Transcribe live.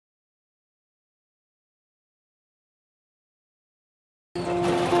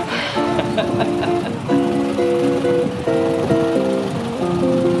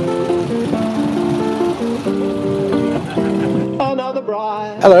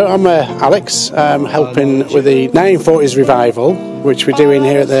Hello, I'm Alex. I'm helping with the 1940's revival, which we're doing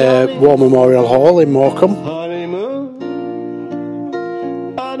here at the War Memorial Hall in Morecambe.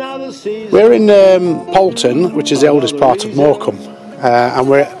 We're in Poulton, which is the oldest part of Morecambe, and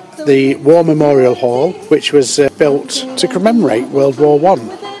we're at the War Memorial Hall, which was built to commemorate World War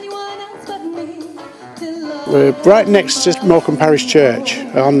I. We're right next to Morecambe Parish Church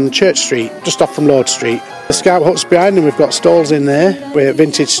on Church Street, just off from Lord Street. The scout hut's behind, and we've got stalls in there. We're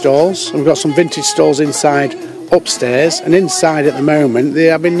vintage stalls, and we've got some vintage stalls inside upstairs, and inside at the moment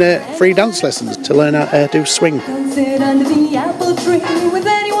they're having free dance lessons to learn how to do swing.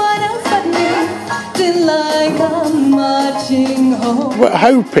 We're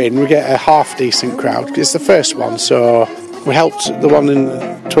hoping we get a half decent crowd. It's the first one, so we helped the one in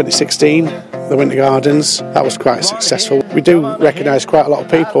 2016, the Winter Gardens. That was quite successful. We do recognise quite a lot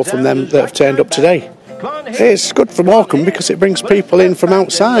of people from them that have turned up today. It's good for Morecambe because it brings people in from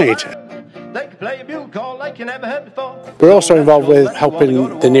outside. We're also involved with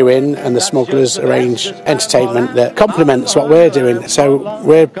helping the New Inn and the Smugglers arrange entertainment that complements what we're doing. So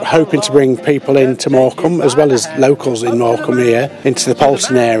we're hoping to bring people into Morecambe, as well as locals in Morecambe here, into the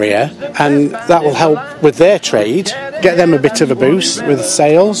Poulton area, and that will help with their trade, get them a bit of a boost with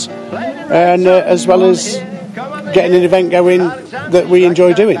sales, and as well as getting an event going that we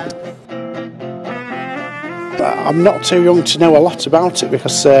enjoy doing. I'm not too young to know a lot about it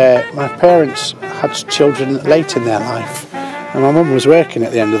because my parents had children late in their life, and my mum was working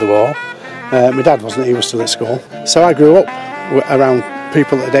at the end of the war. My dad wasn't, he was still at school. So I grew up around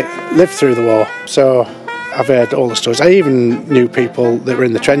people that lived through the war, so I've heard all the stories. I even knew people that were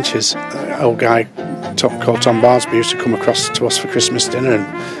in the trenches. An old guy called Tom Barsby used to come across to us for Christmas dinner,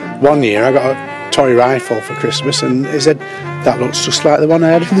 and one year I got a toy rifle for Christmas, and he said, "That looks just like the one I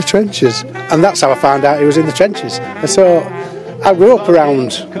had in the trenches." And that's how I found out he was in the trenches. And so I grew up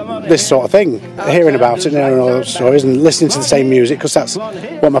around this sort of thing, hearing about it and hearing all those stories and listening to the same music, because that's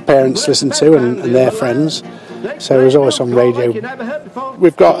what my parents listened to and their friends. So it was always on radio.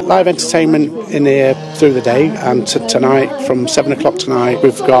 We've got live entertainment in here through the day, and tonight, from 7 o'clock tonight,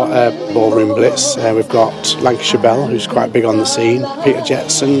 we've got a ballroom blitz. We've got Lancashire Bell, who's quite big on the scene, Peter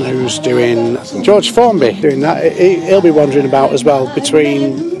Jetson, who's doing, George Formby doing that. He'll be wandering about as well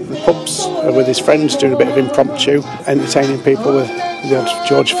between the pubs with his friends, doing a bit of impromptu, entertaining people with the odd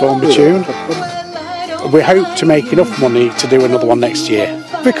George Formby tune. We hope to make enough money to do another one next year.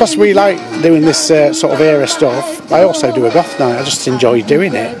 Because we like doing this sort of era stuff, I also do a goth night. I just enjoy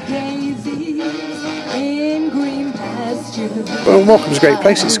doing it. Well, Morecambe's a great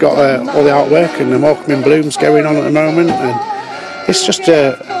place. It's got all the artwork and the Morecambe in Blooms going on at the moment, and it's just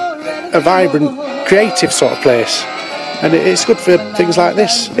a vibrant, creative sort of place. And it's good for things like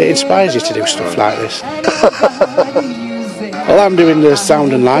this. It inspires you to do stuff like this. Well, I'm doing the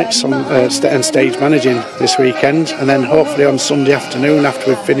sound and lights and stage managing this weekend, and then hopefully on Sunday afternoon after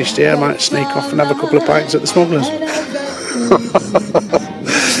we've finished here I might sneak off and have a couple of pints at the Smugglers.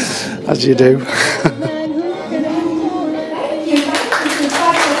 As you do.